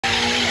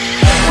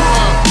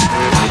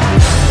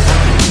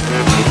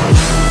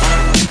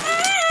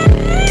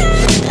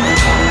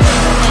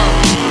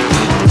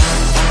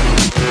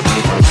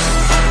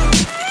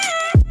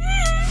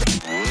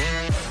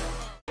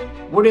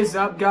What is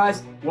up,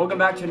 guys? Welcome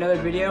back to another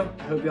video.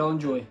 I hope y'all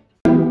enjoy.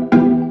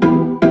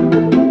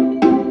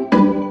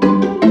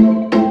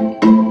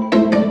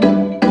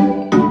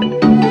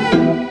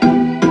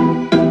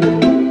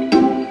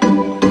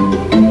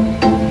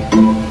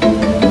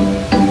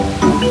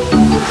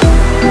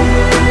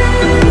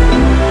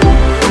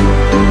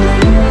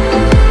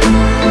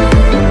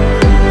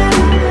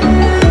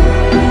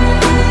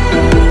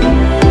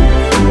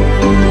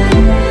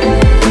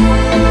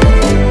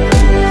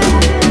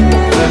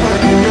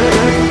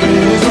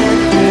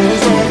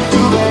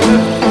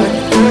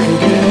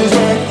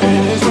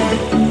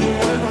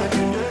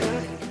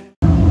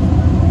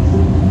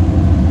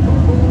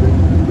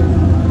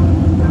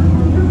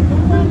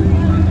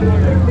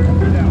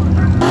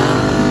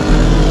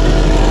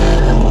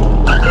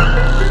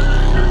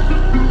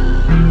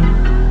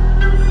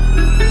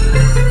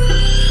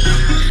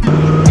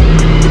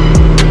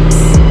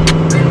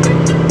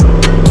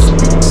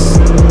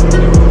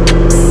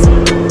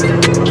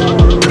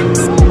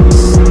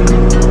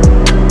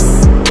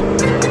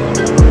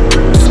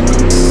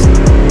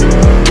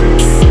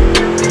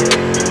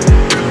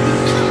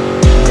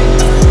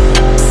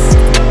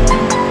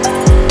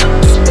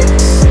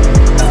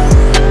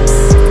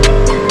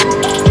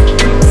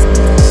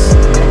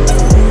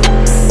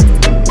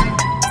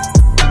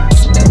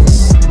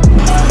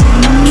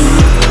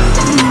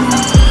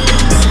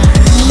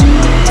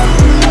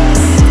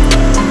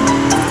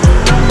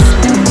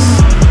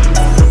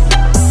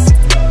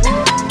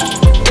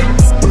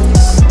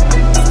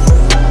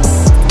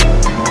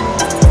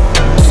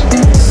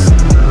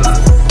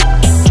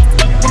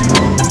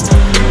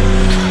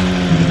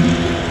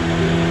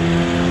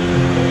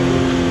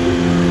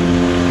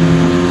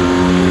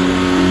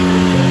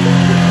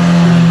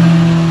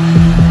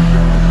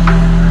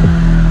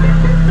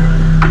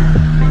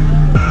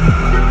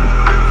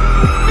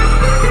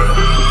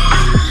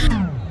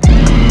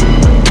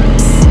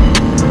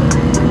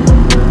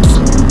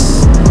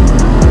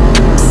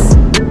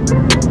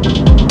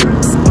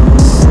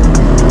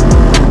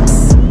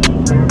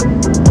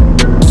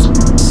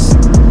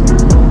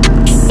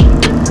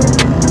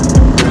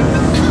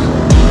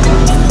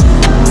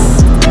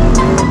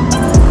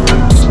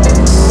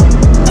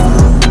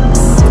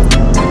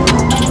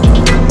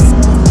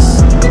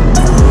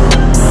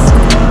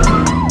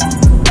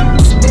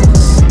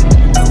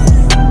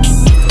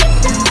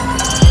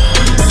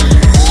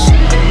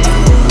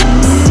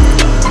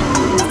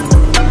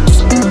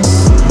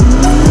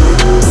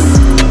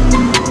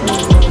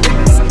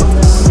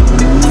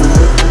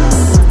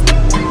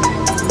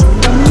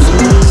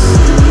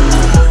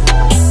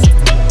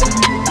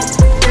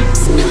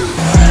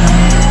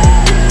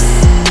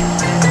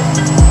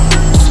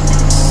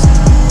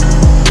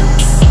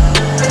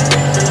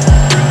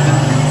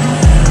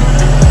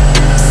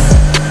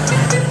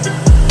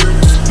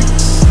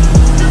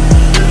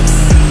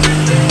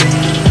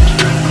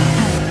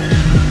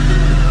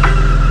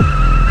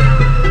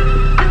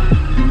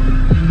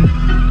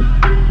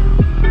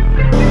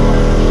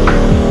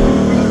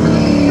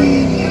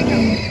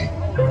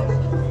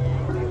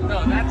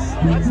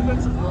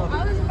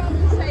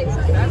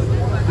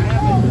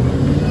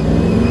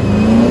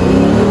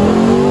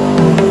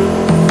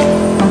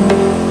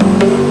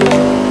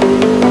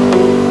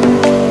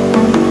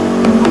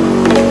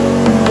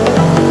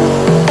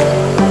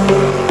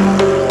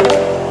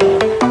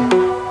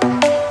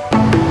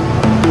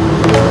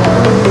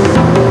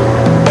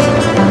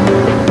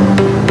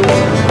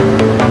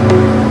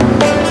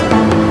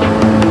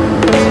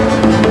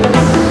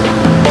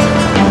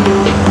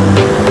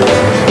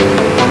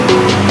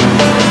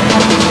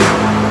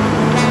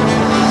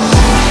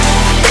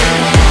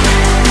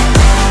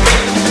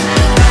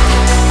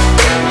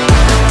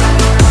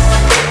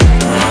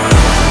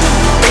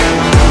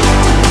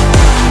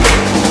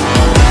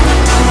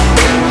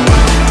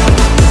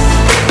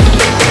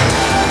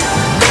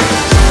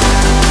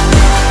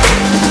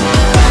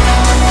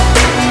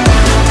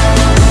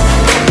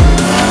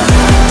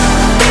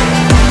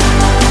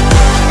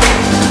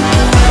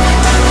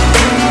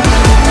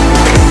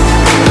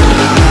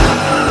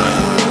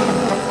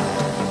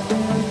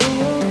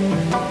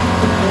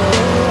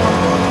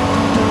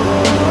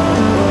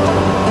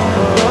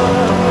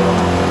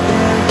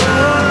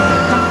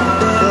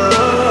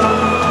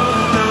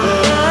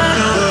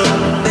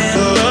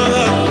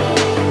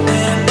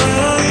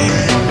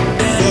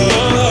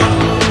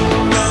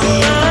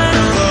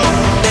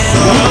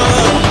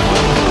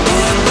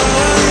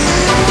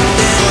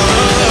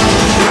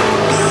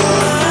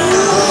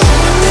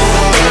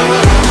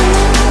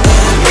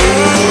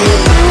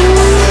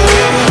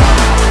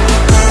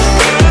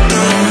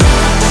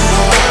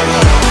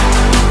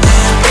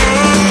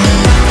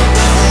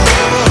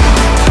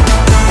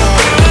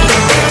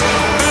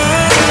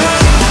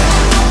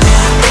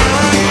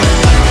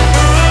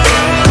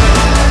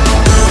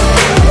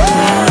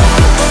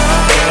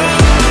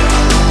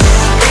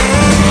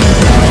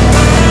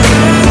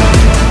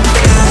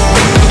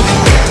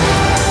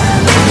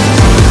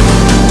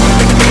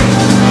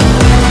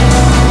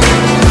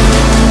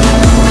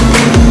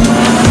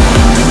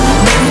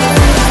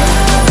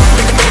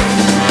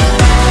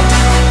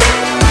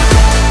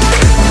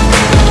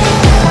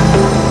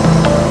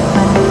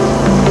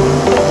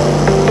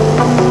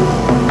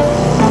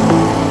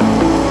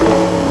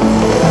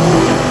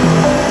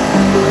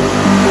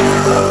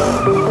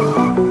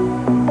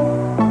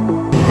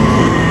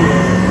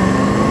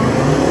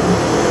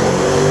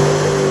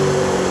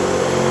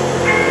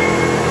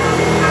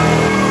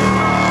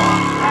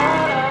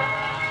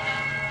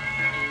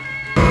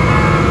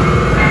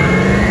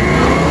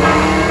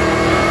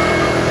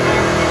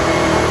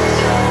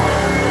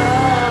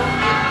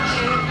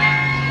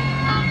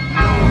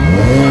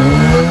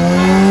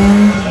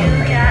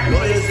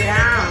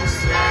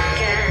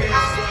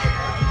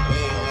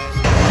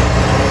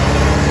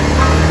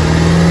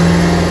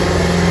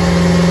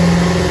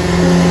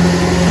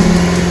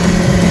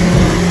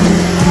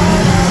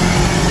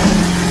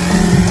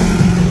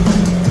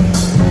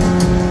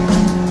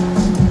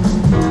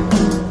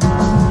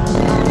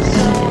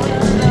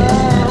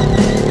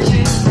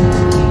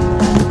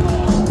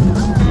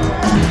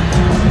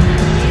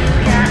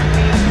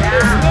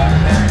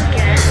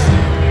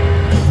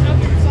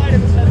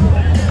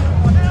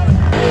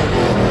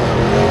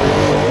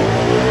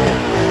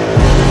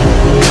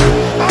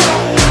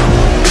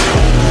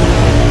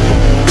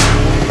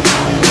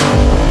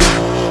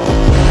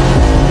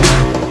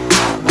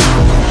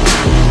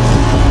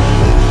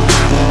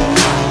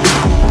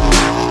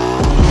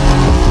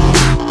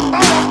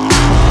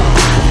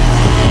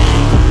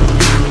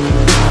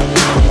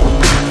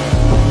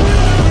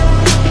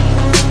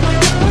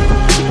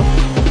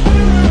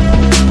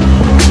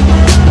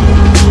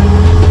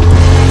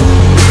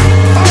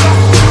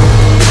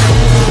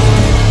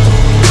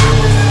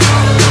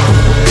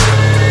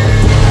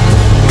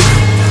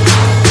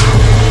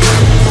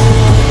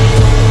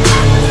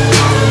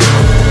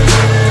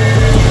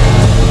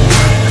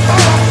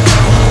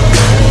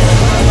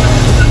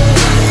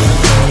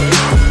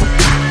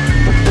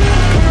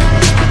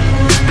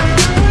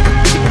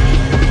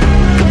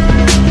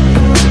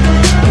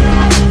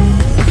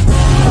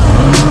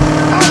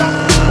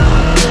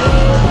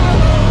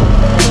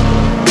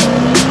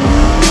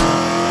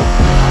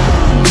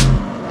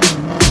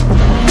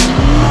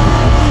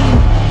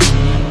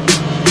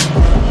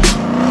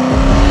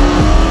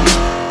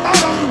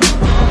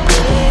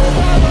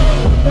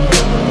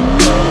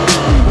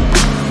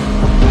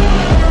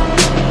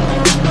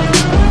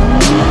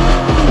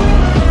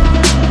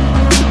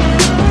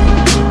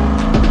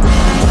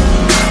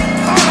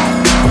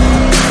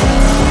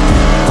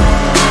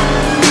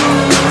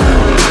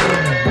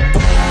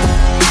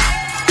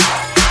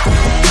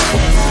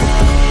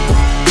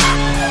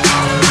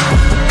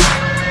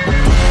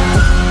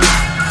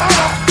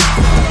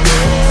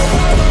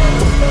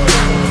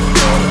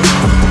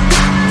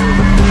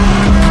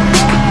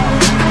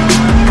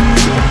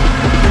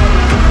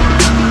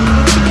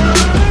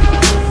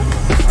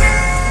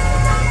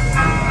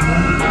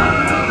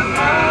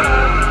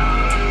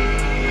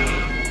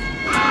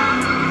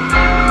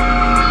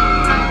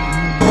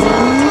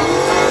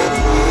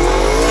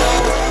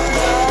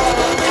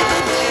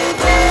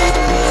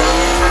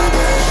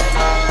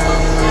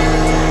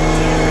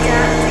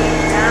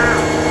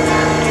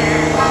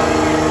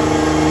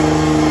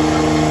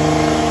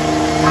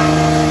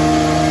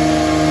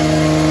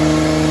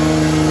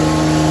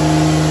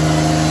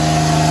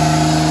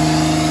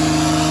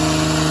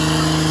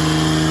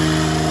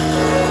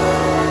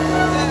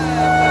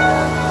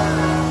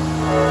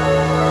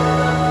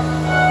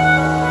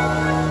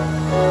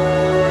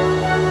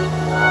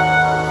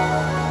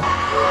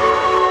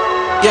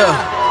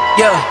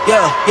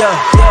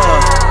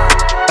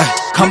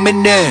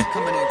 Coming in,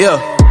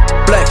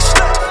 flex,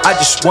 I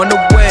just wanna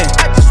win,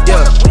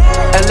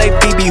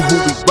 LABB, who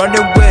we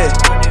running with,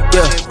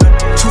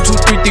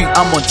 2233,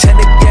 I'm on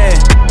 10 again,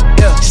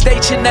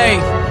 state your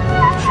name,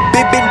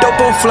 big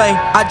dope on flame,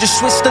 I just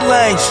switched the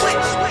lanes,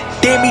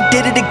 damn he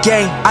did it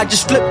again, I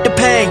just flipped the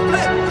pain,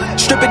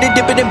 stripping and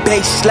dipping in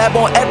bass, slab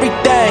on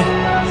everything,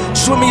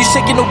 swimming you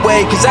sinking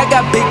away, cause I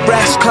got big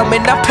racks coming,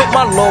 I put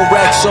my low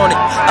racks on it,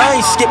 I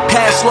ain't skip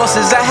past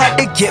losses, I had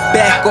to get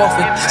back off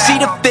it,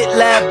 see the Fit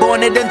Lab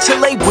on it until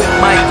they whip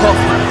my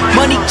coffin,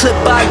 money clip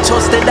I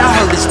tossed it, I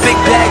heard it's big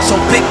bags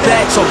on big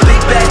bags on big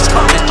bags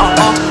coming,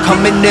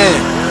 coming in,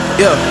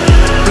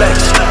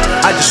 flex,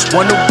 I just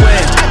wanna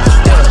win,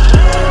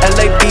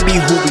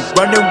 LABB, who we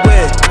running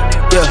with,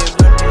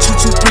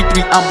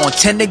 2233, I'm on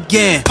 10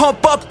 again,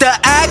 pump up the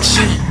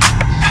action,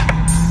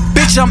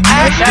 bitch I'm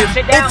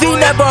active, if he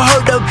never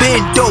heard of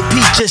Ben Dope,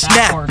 he just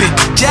napping,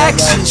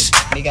 Jackson's,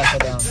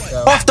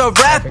 off the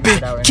rapping,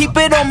 keep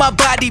it on my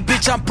body,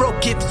 bitch I'm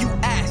broke if you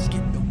ask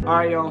it.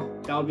 Alright y'all,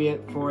 that'll be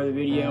it for the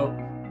video.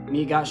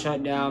 Me got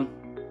shut down,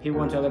 people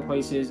went to other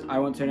places, I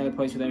went to another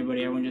place with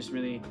everybody, everyone just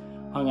really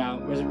hung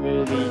out, wasn't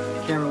really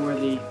camera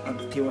worthy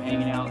of people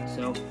hanging out,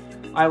 so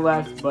I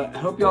left, but I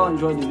hope y'all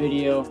enjoyed the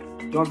video.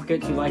 Don't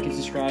forget to like and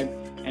subscribe,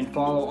 and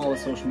follow all the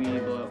social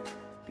media below.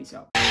 Peace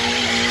out.